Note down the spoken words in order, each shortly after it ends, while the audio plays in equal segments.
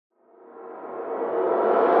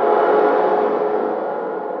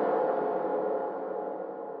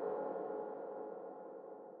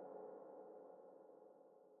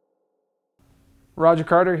Roger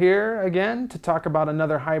Carter here again to talk about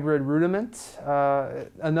another hybrid rudiment,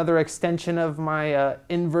 another extension of my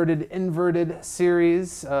inverted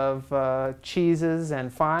series of cheeses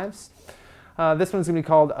and fives. This one's going to be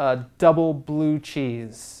called a double blue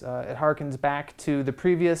cheese. It harkens back to the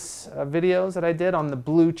previous videos that I did on the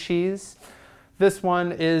blue cheese. This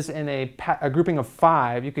one is in a grouping of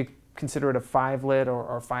 5. You could consider it a 5-lit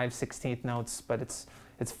or 5/16 notes, but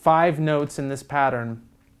it's 5 notes in this pattern.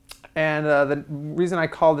 And the reason I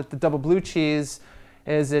called it the double blue cheese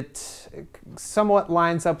is it somewhat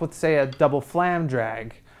lines up with, say, a double flam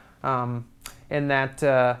drag, in that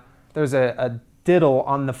there's a diddle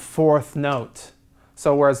on the 4th note.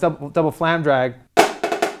 So whereas double flam drag, all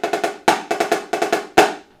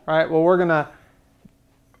right, well, we're gonna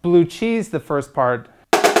blue cheese the first part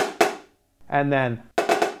and then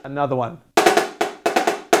another one.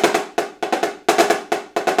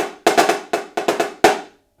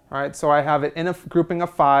 All right, so I have it in a grouping of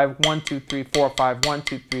 5. 1, 2, 3, 4, 5. 1,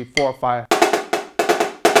 2, 3, 4, 5.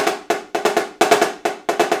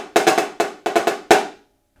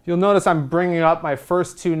 You'll notice I'm bringing up my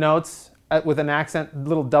first 2 notes with an accent,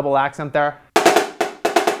 little double accent there.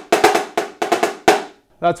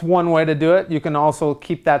 That's one way to do it. You can also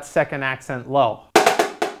keep that second accent low.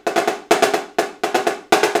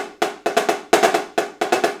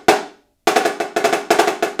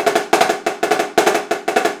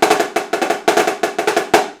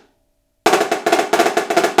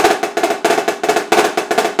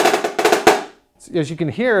 As you can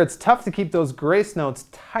hear, it's tough to keep those grace notes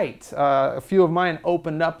tight. A few of mine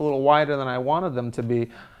opened up a little wider than I wanted them to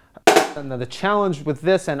be. And the challenge with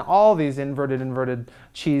this and all these inverted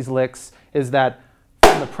cheese licks is that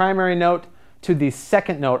from the primary note to the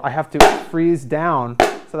second note, I have to freeze down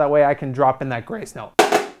so that way I can drop in that grace note.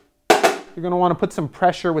 You're going to want to put some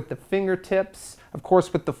pressure with the fingertips, of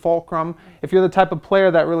course with the fulcrum. If you're the type of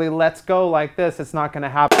player that really lets go like this, it's not going to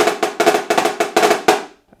happen.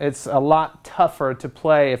 It's a lot tougher to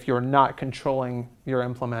play if you're not controlling your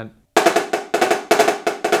implement.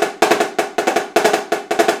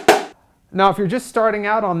 Now, if you're just starting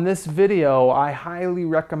out on this video, I highly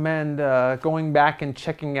recommend going back and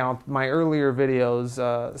checking out my earlier videos.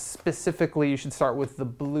 Specifically, you should start with the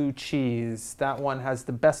blue cheese. That one has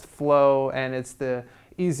the best flow and it's the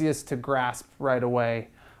easiest to grasp right away.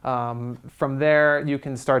 From there, you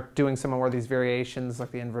can start doing some more of these variations like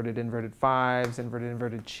the inverted fives,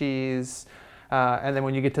 inverted cheese. And then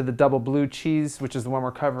when you get to the double blue cheese, which is the one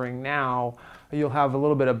we're covering now, you'll have a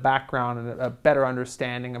little bit of background and a better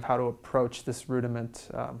understanding of how to approach this rudiment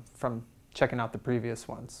from checking out the previous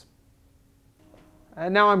ones.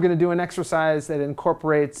 And now I'm going to do an exercise that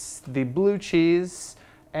incorporates the blue cheese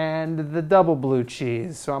and the double blue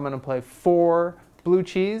cheese. So I'm going to play 4 blue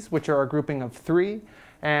cheese, which are a grouping of 3,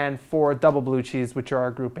 and 4 double blue cheese, which are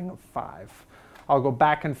a grouping of 5. I'll go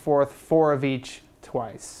back and forth, 4 of each,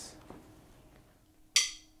 twice.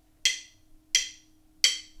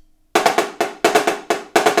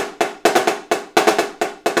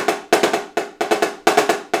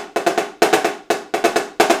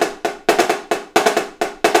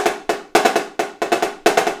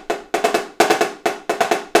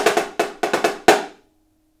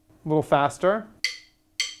 A little faster.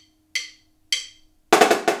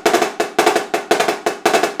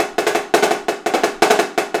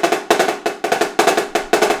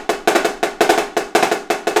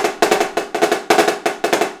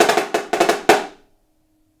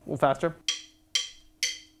 A little faster.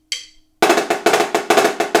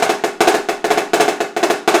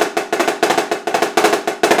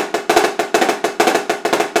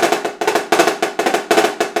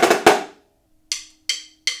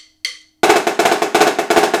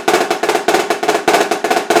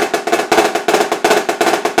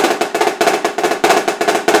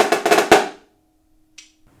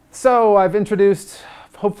 So I've introduced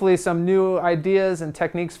hopefully some new ideas and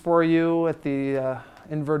techniques for you at the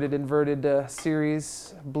inverted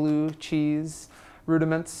series, blue cheese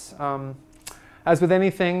rudiments. As with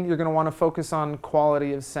anything, you're going to want to focus on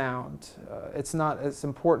quality of sound. It's not as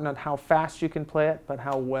important at how fast you can play it, but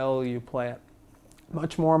how well you play it.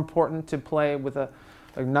 Much more important to play with a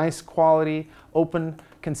nice quality, open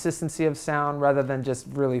consistency of sound rather than just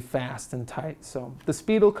really fast and tight. So the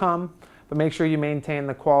speed will come, but make sure you maintain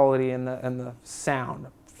the quality and the sound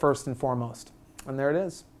first and foremost. And there it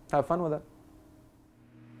is. Have fun with it.